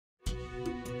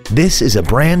This is a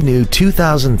brand new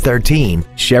 2013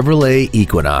 Chevrolet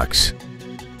Equinox.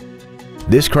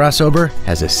 This crossover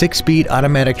has a 6-speed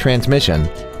automatic transmission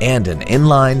and an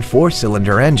inline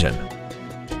 4-cylinder engine.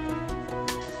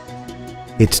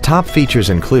 Its top features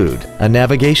include a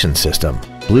navigation system,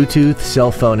 Bluetooth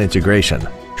cell phone integration,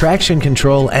 traction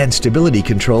control and stability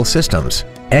control systems,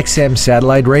 XM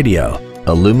satellite radio,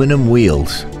 aluminum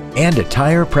wheels, and a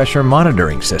tire pressure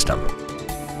monitoring system.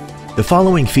 The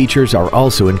following features are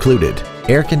also included: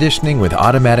 air conditioning with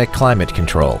automatic climate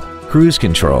control, cruise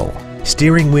control,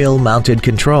 steering wheel mounted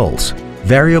controls,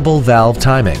 variable valve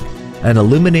timing, an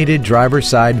illuminated driver's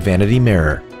side vanity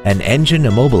mirror, an engine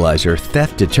immobilizer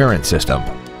theft deterrent system,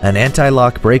 an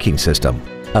anti-lock braking system,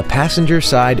 a passenger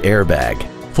side airbag,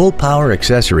 full power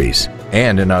accessories,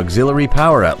 and an auxiliary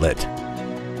power outlet.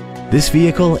 This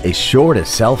vehicle is sure to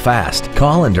sell fast.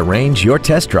 Call and arrange your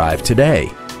test drive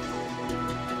today.